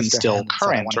relevant or even still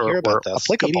current or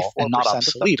applicable and not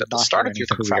obsolete at the start of your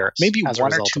career, maybe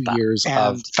 1 or 2 years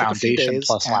of foundation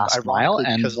plus last mile,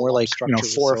 and more like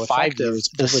 4 or 5 years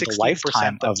over the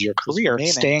lifetime of your career,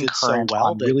 staying current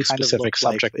on really specific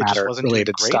subject matter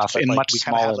related stuff in much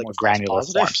smaller, more granular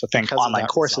form. So think online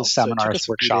courses, seminars,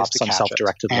 workshops, some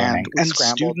self-directed learning. And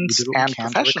students and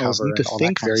professionals need to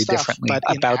think very differently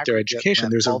about their education.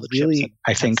 There's a really,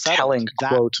 I think, telling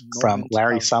quote from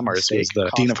Larry Summers, who is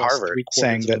the dean of Harvard,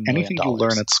 saying that anything you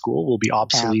learn at school will be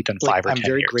obsolete in 5 or 10 years. I'm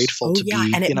very grateful to be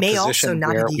in a position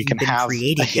where we can have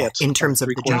a hit in terms of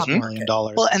the job market.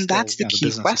 Well, and that's the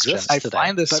key question. I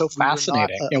find this so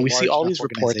fascinating. We see all these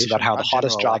reports about how the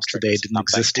hottest jobs today didn't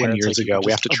exist 10 years ago.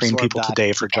 We have to train people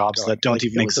today for jobs that don't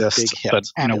even exist, but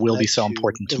will be so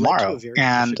important tomorrow.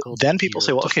 And then people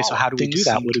say, well, okay, so how do we do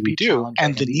that? What do we do?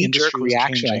 And the knee-jerk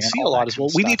reaction I see a lot is, well,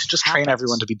 we need to just train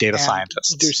everyone to be data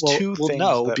scientists. There's two things.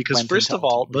 No, because first of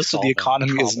all, most of the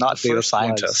economy is not data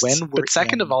scientists. But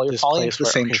second of all, you're falling into the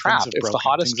same trap. If the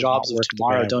hottest jobs for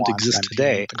tomorrow don't exist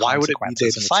today, why would it be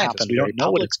data scientists? We don't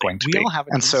know what it's going to be.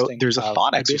 And so there's a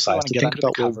thought exercise to think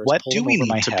about, well, what do we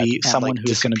need to be someone who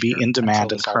is going to be in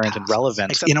demand and current and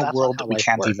relevant in a world that we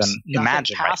can't even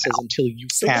imagine right now?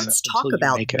 So let's talk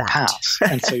about that.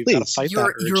 And so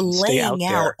you're laying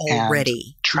out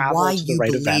already why you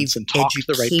believe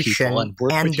education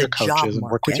and the job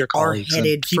market are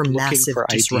headed for massive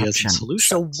disruption.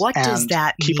 So what does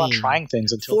that mean keep on trying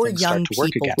things until for things young start to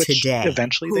work people again, today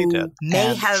eventually they did.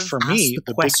 May have for asked me,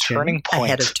 the question big turning point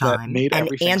ahead of time made and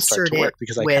answered it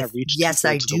with, yes,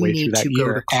 I do need to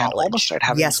go to college.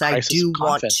 Yes, I do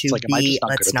want to be,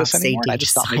 let's not say data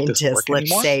scientist,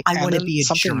 let's say I want to be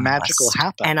a journalist.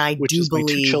 And I do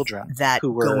believe that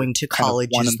going to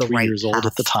college is the right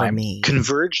path for me.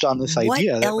 Converged on this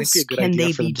idea that might be a good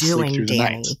idea for them to sleep through the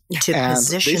night. To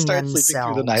position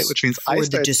themselves which means I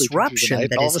the disruption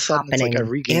that is happening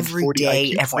every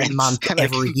day, every month,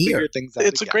 every year?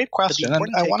 It's a great question, and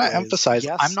I want to emphasize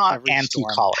I'm not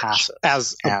anti-college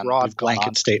as a broad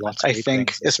blanket statement. I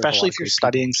think, especially if you're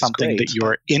studying something that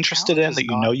you're interested in, that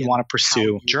you know you want to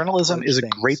pursue, journalism is a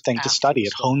great thing to study.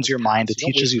 It hones your mind. It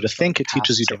teaches you to think. It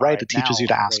teaches you to write. It teaches you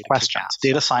to ask questions.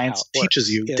 Data science teaches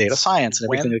you data science and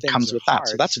everything that comes with that.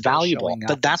 So that's valuable,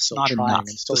 but that's not enough.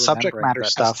 The subject matter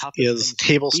stuff is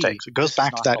table stakes. It goes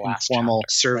back to that informal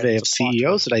survey of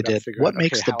CEOs that I did. What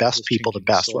makes the best people the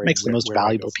best? What makes the most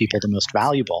valuable people the most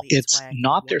valuable? It's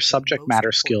not their subject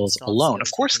matter skills alone.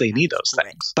 Of course, they need those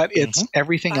things, but it's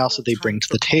everything else that they bring to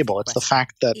the table. It's the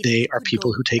fact that they are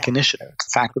people who take initiative.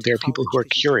 It's the fact that they are people who are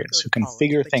curious, who can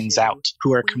figure things out,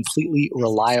 who are completely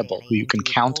reliable, who you can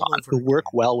count on, who work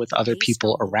well with other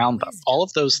people around them. All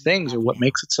of those things are what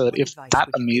makes it so that if that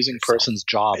amazing person's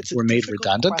job were made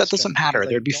redundant, that doesn't matter.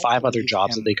 There'd be 5 other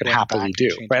jobs that they could happily do,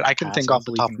 right? I can think off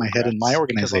the top of my head in my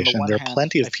organization, there are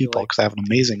plenty of people, because I have an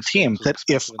amazing team, that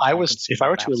if I were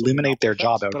to eliminate their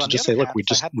job, I would just say, look, we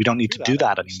don't need to do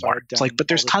that anymore. It's like, but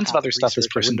there's tons of other stuff this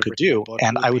person could do,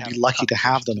 and I would be lucky to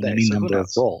have them in any number of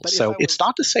roles. So it's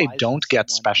not to say don't get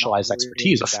specialized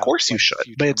expertise. Of course you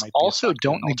should, but it's also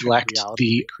don't neglect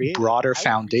the broader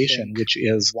foundation, which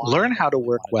is learn how to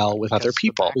work well with other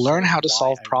people, learn how to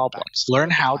solve problems, learn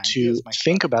how to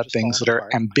think about things that are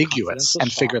ambiguous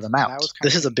and figure them out.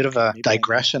 This is a bit of a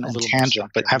digression and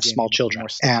tangent, but I have small children,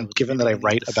 and given that I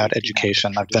write about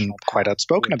education, I've been quite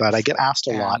outspoken about it. I get asked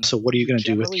a lot, so what are you going to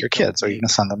do with your kids? Are you going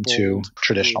to send them to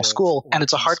traditional school? And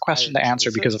it's a hard question to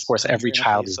answer because, of course, every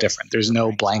child is different. There's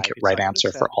no blanket right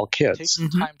answer for all kids.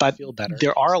 But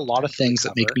there are a lot of things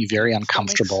that make me very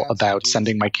uncomfortable about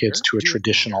sending my kids to a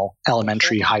traditional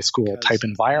elementary, high school type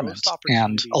environment.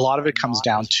 And a lot of it comes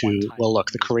down to, well,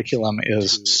 look, the curriculum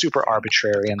is super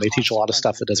arbitrary and they teach a lot of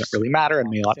stuff that doesn't really matter and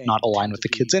may not align with the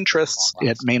kids' interests.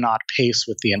 It may not pace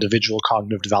with the individual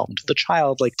cognitive development of the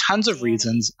child, like tons of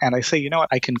reasons. And I say, you know what,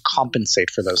 I can compensate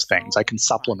for those things. I can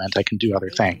supplement, I can do other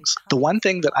things. The one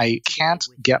thing that I can't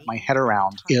get my head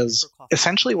around is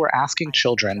essentially we're asking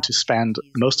children to spend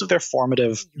most of their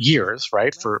formative years,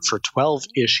 right, for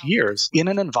 12-ish years in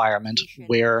an environment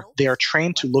where they are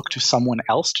trained to look to someone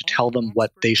else to tell them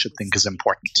what they should think is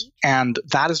important. And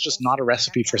that is just not a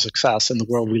recipe for success in the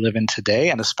world we live in today,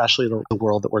 and especially the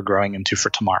world that we're growing into for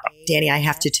tomorrow. Danny, I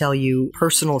have to tell you a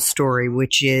personal story,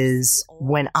 which is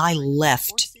when I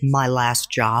left my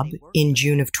last job in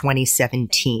June of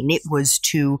 2017, it was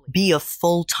to be a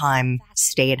full-time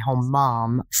stay-at-home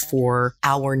mom for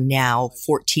our now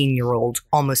 14-year-old,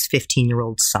 almost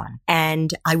 15-year-old son.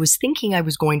 And I was thinking I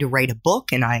was going to write a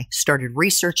book, and I started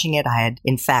researching it. I had,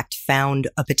 in fact, found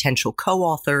a potential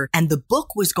co-author, and the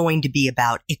book was going to be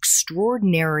about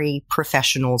extraordinary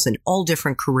professionals in all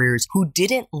different careers who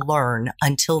didn't learn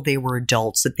until they were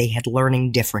adults that they had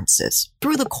learning differences.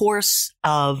 Through the course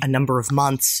of a number of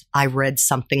months, I read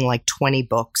something like 20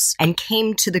 books and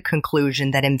came to the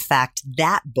conclusion that, in fact,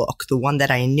 that book, the one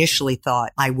that I initially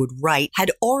thought I would write,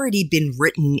 had already been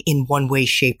written in one way,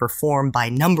 shape, or form by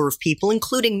a number of people,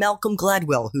 including Malcolm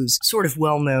Gladwell, who's sort of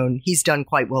well-known. He's done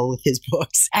quite well with his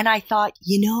books. And I thought,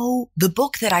 the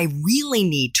book that I really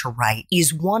need to write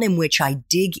is one in which I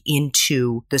dig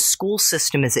into the school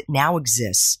system as it now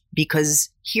exists, because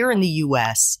here in the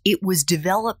U.S., it was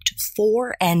developed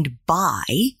for and by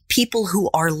people who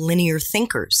are linear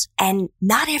thinkers. And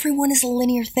not everyone is a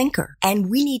linear thinker. And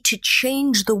we need to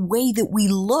change the way that we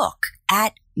look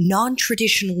at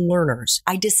non-traditional learners.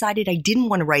 I decided I didn't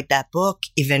want to write that book.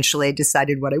 Eventually, I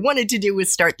decided what I wanted to do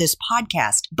was start this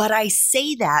podcast. But I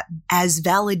say that as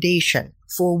validation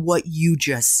for what you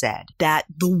just said, that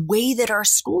the way that our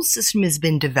school system has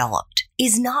been developed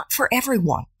is not for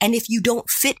everyone. And if you don't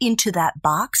fit into that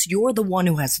box, you're the one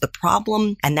who has the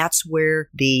problem. And that's where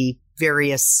the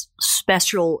various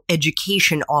special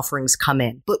education offerings come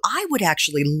in. But I would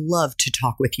actually love to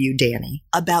talk with you, Danny,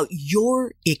 about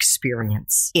your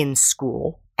experience in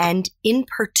school, and in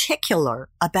particular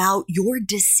about your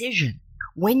decision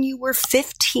when you were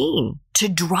 15 to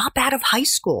drop out of high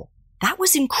school. That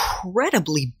was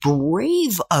incredibly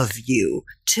brave of you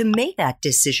to make that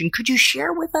decision. Could you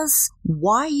share with us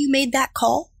why you made that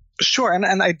call? Sure.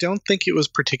 And I don't think it was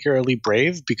particularly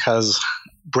brave, because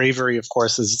bravery, of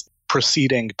course, is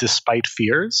proceeding despite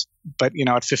fears. But,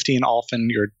 at 15, often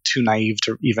you're too naive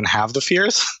to even have the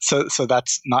fears. So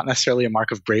that's not necessarily a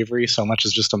mark of bravery so much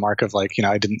as just a mark of I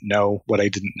didn't know what I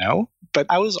didn't know. But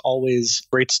I was always a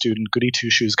great student, goody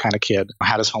two-shoes kind of kid. I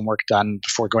had his homework done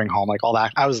before going home, all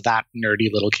that. I was that nerdy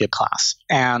little kid class.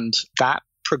 And that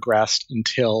progressed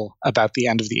until about the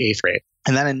end of the 8th grade.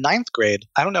 And then in ninth grade,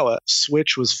 I don't know, a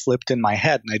switch was flipped in my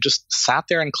head and I just sat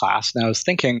there in class and I was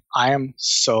thinking, I am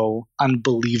so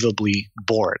unbelievably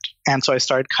bored. And so I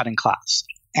started cutting class.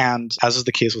 And as is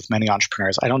the case with many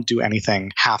entrepreneurs, I don't do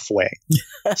anything halfway.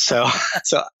 So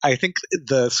I think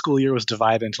the school year was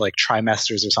divided into like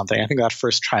trimesters or something. I think that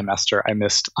first trimester, I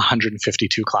missed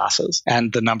 152 classes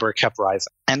and the number kept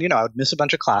rising. And, I would miss a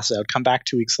bunch of classes. I would come back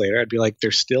 2 weeks later. I'd be like,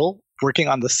 they're still working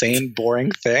on the same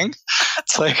boring thing.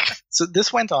 It's like, so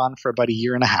this went on for about a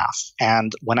year and a half.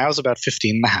 And when I was about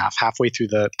 15 and a half, halfway through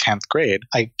the 10th grade,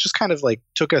 I just kind of like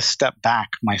took a step back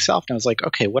myself. And I was like,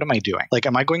 okay, what am I doing? Like,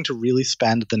 am I going to really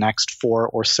spend the next 4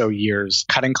 or so years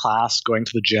cutting class, going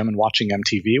to the gym and watching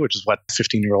MTV, which is what a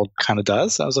 15-year-old kind of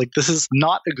does? I was like, this is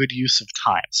not a good use of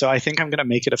time. So I think I'm going to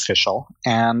make it official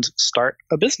and start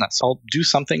a business. I'll do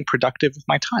something productive with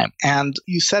my time. And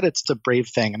you said it's a brave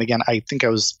thing. And again, I think I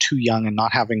was too young and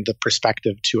not having the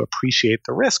perspective to appreciate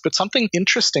the risk, but something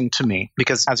interesting to me,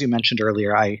 because as you mentioned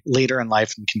earlier, I later in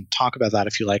life, and can talk about that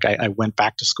if you like, I went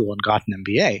back to school and got an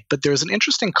MBA. But there's an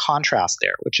interesting contrast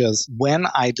there, which is when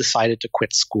I decided to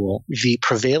quit school, the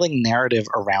prevailing narrative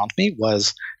around me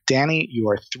was, Danny, you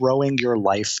are throwing your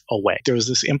life away. There was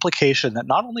this implication that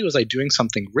not only was I doing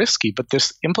something risky, but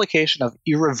this implication of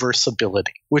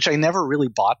irreversibility, which I never really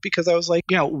bought because I was like,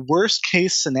 worst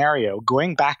case scenario,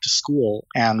 going back to school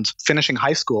and finishing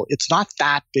high school, it's not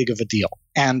that big of a deal.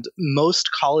 And most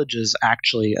colleges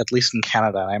actually, at least in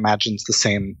Canada, and I imagine it's the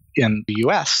same in the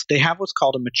US, they have what's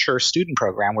called a mature student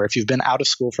program, where if you've been out of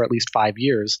school for at least 5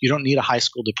 years, you don't need a high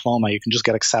school diploma. You can just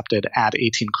get accepted, add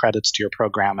 18 credits to your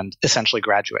program, and essentially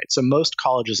graduate. So most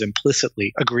colleges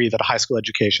implicitly agree that a high school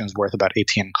education is worth about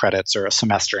 18 credits or a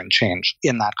semester and change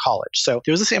in that college. So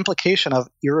there was this implication of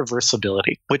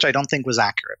irreversibility, which I don't think was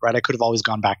accurate, right? I could have always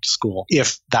gone back to school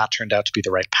if that turned out to be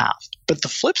the right path. But the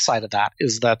flip side of that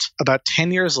is that about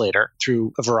 10 years later,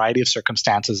 through a variety of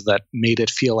circumstances that made it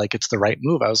feel like it's the right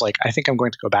move, I was like, I think I'm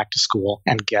going to go back to school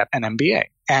and get an MBA.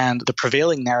 And the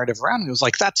prevailing narrative around me was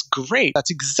like, that's great. That's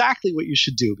exactly what you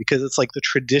should do, because it's like the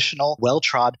traditional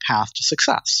well-trod path to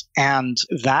success. And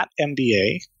that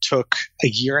MBA took a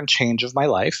year and change of my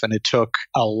life, and it took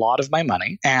a lot of my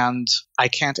money, and I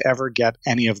can't ever get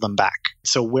any of them back.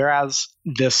 So whereas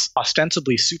this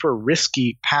ostensibly super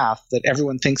risky path that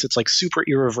everyone thinks it's like super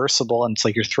irreversible and it's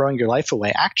like you're throwing your life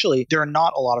away, actually, there are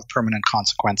not a lot of permanent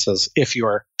consequences if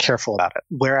you're careful about it.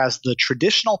 Whereas the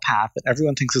traditional path that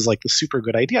everyone thinks is like the super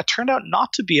good idea turned out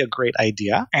not to be a great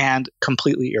idea and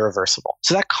completely irreversible.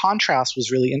 So that contrast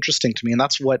was really interesting to me, and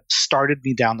that's what started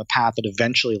me down the path that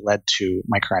eventually led to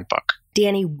my current book.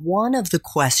 Danny, one of the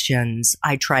questions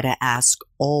I try to ask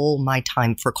all my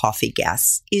Time for Coffee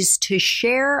guests is to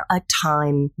share a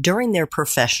time during their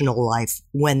professional life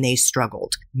when they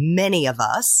struggled. Many of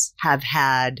us have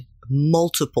had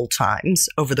multiple times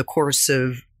over the course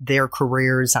of their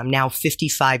careers. I'm now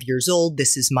 55 years old.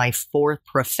 This is my 4th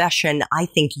profession. I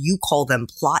think you call them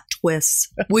plot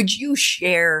twists. Would you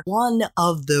share one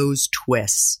of those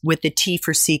twists with the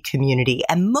T4C community?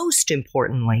 And most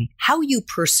importantly, how you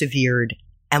persevered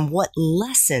and what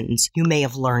lessons you may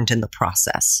have learned in the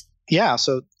process? Yeah,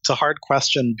 so it's a hard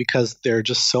question because there are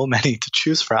just so many to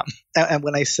choose from. And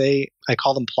when I say, I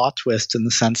call them plot twists in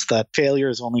the sense that failure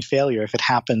is only failure if it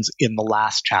happens in the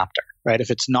last chapter, right? If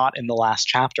it's not in the last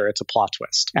chapter, it's a plot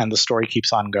twist and the story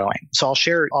keeps on going. So I'll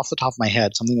share off the top of my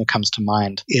head, something that comes to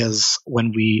mind is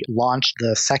when we launched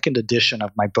the 2nd edition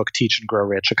of my book, Teach and Grow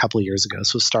Rich, a couple of years ago.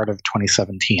 So the start of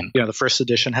 2017. The first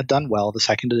edition had done well. The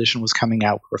 2nd edition was coming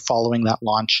out. We're following that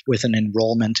launch with an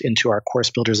enrollment into our Course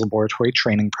Builders Laboratory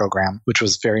training program, which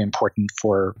was very important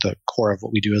for the core of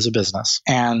what we do as a business.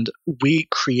 And we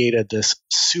created this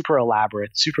super elaborate,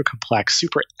 super complex,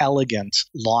 super elegant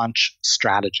launch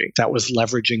strategy that was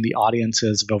leveraging the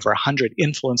audiences of over 100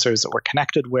 influencers that we're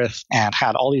connected with and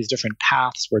had all these different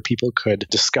paths where people could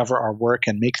discover our work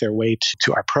and make their way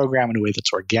to our program in a way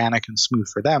that's organic and smooth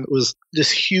for them. It was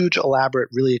this huge, elaborate,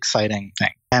 really exciting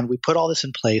thing. And we put all this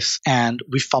in place and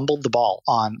we fumbled the ball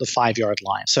on the 5-yard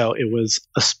line. So it was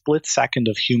a split second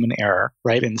of human error,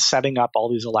 right? In setting up all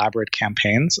these elaborate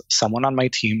campaigns, someone on my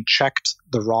team checked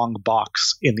the wrong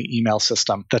box in the email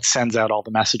system that sends out all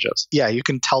the messages. Yeah, you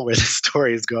can tell where the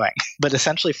story is going. But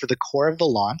essentially for the core of the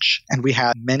launch, and we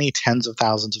had many tens of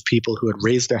thousands of people who had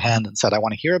raised their hand and said, I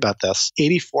want to hear about this.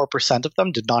 84% of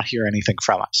them did not hear anything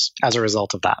from us as a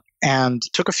result of that. And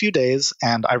it took a few days.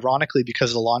 And ironically,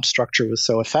 because the launch structure was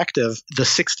so effective, the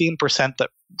 16%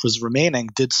 that was remaining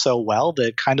did so well that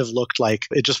it kind of looked like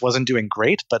it just wasn't doing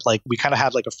great, but like we kind of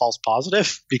had like a false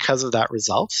positive because of that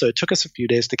result. So it took us a few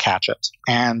days to catch it.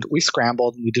 And we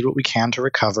scrambled and we did what we can to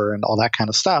recover and all that kind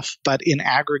of stuff. But in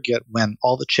aggregate, when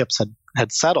all the chips had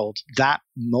had settled, that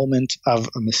moment of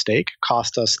a mistake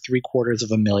cost us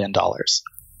 $750,000.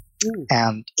 Ooh.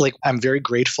 And I'm very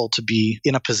grateful to be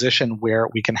in a position where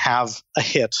we can have a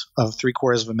hit of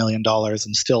 $750,000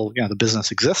 and still, the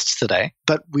business exists today.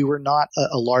 But we were not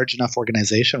a large enough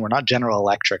organization. We're not General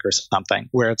Electric or something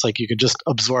where it's you could just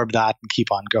absorb that and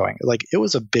keep on going. It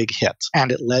was a big hit,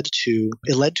 and it led to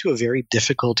a very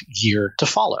difficult year to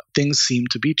follow. Things seemed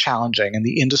to be challenging, and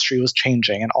the industry was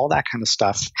changing, and all that kind of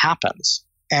stuff happens.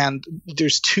 And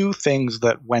there's two things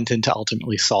that went into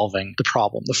ultimately solving the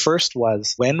problem. The first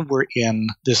was when we're in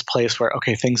this place where,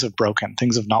 okay, things have broken,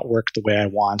 things have not worked the way I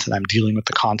want, and I'm dealing with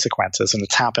the consequences, and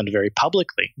it's happened very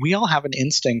publicly. We all have an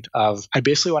instinct of, I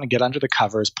basically want to get under the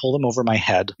covers, pull them over my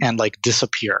head, and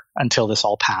disappear until this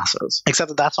all passes. Except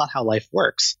that that's not how life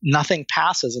works. Nothing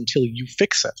passes until you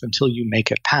fix it, until you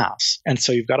make it pass. And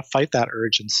so you've got to fight that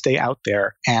urge and stay out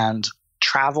there and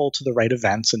travel to the right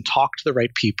events and talk to the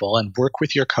right people and work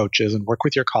with your coaches and work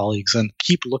with your colleagues and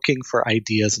keep looking for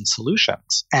ideas and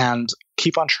solutions and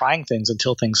keep on trying things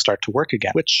until things start to work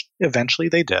again, which eventually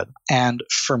they did. And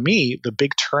for me, the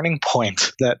big turning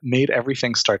point that made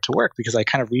everything start to work, because I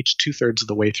kind of reached 2/3 of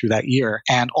the way through that year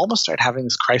and almost started having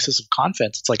this crisis of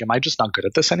confidence. It's am I just not good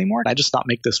at this anymore? Can I just not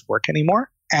make this work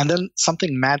anymore? And then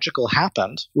something magical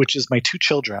happened, which is my 2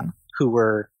 children, who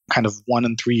were kind of 1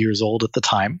 and 3 years old at the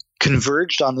time,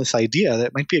 converged on this idea that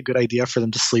it might be a good idea for them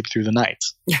to sleep through the night.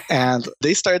 And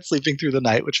they started sleeping through the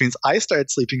night, which means I started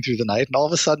sleeping through the night. And all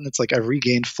of a sudden, it's I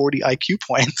regained 40 IQ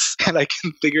points and I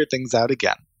can figure things out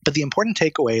again. But the important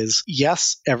takeaway is,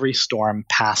 yes, every storm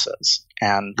passes.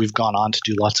 And we've gone on to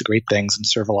do lots of great things and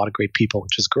serve a lot of great people,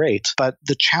 which is great. But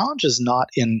the challenge is not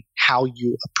in how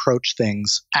you approach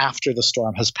things after the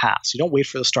storm has passed. You don't wait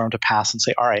for the storm to pass and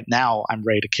say, all right, now I'm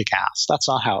ready to kick ass. That's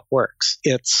not how it works.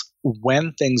 It's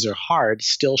when things are hard,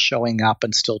 still showing up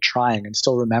and still trying and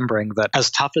still remembering that as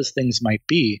tough as things might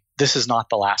be, this is not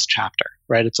the last chapter,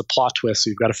 right? It's a plot twist. So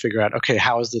you've got to figure out, okay,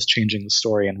 how is this changing the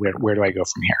story and where do I go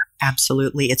from here?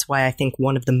 Absolutely. It's why I think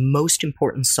one of the most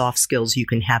important soft skills you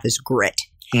can have is grit.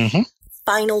 Mm-hmm.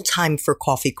 Final time for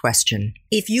coffee question.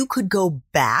 If you could go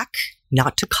back,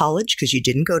 not to college because you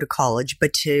didn't go to college,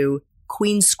 but to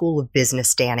Queen's School of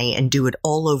Business, Danny, and do it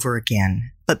all over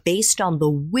again, but based on the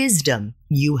wisdom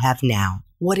you have now,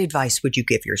 what advice would you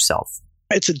give yourself?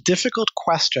 It's a difficult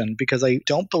question because I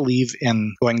don't believe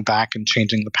in going back and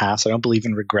changing the past. I don't believe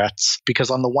in regrets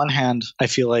because on the one hand, I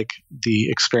feel like the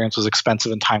experience was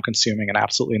expensive and time consuming and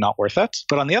absolutely not worth it.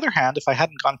 But on the other hand, if I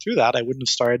hadn't gone through that, I wouldn't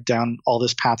have started down all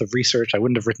this path of research. I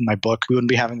wouldn't have written my book. We wouldn't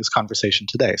be having this conversation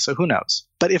today. So who knows?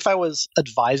 But if I was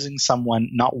advising someone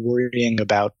not worrying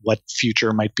about what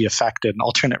future might be affected and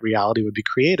alternate reality would be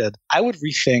created, I would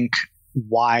rethink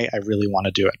why I really want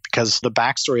to do it. Because the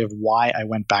backstory of why I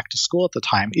went back to school at the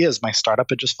time is my startup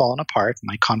had just fallen apart.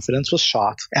 My confidence was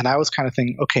shot. And I was kind of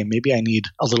thinking, okay, maybe I need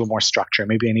a little more structure.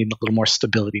 Maybe I need a little more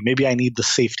stability. Maybe I need the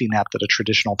safety net that a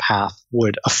traditional path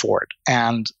would afford.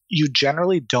 And you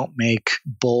generally don't make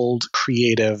bold,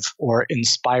 creative, or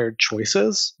inspired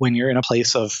choices when you're in a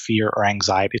place of fear or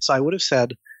anxiety. So I would have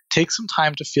said, take some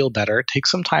time to feel better, take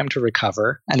some time to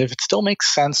recover. And if it still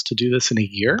makes sense to do this in a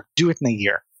year, do it in a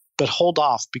year. But hold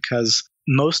off because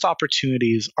most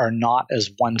opportunities are not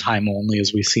as one time only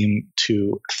as we seem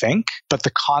to think, but the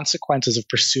consequences of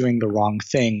pursuing the wrong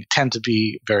thing tend to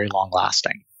be very long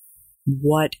lasting.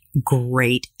 What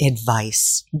great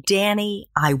advice. Danny,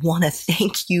 I want to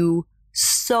thank you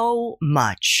so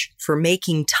much for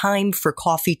making time for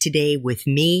coffee today with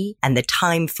me and the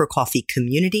Time for Coffee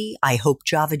community. I hope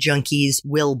Java Junkies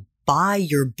will buy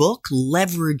your book,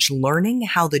 Leverage Learning,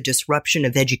 How the Disruption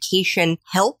of Education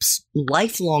Helps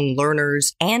Lifelong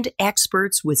Learners and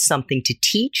Experts with Something to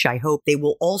Teach. I hope they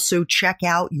will also check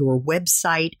out your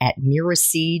website at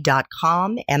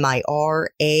mirasee.com,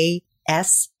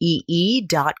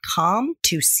 mirasee.com,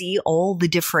 to see all the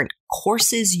different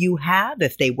courses you have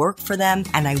if they work for them.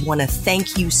 And I want to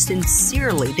thank you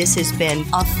sincerely. This has been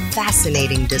a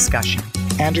fascinating discussion.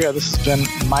 Andrea, this has been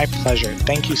my pleasure.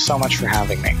 Thank you so much for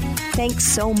having me. Thanks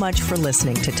so much for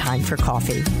listening to Time for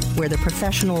Coffee, where the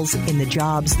professionals in the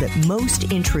jobs that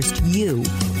most interest you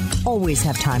always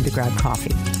have time to grab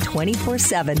coffee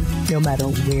 24/7, no matter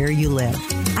where you live.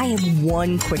 I have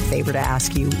one quick favor to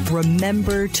ask you.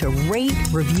 Remember to rate,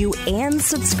 review, and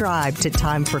subscribe to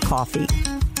Time for Coffee.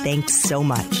 Thanks so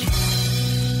much.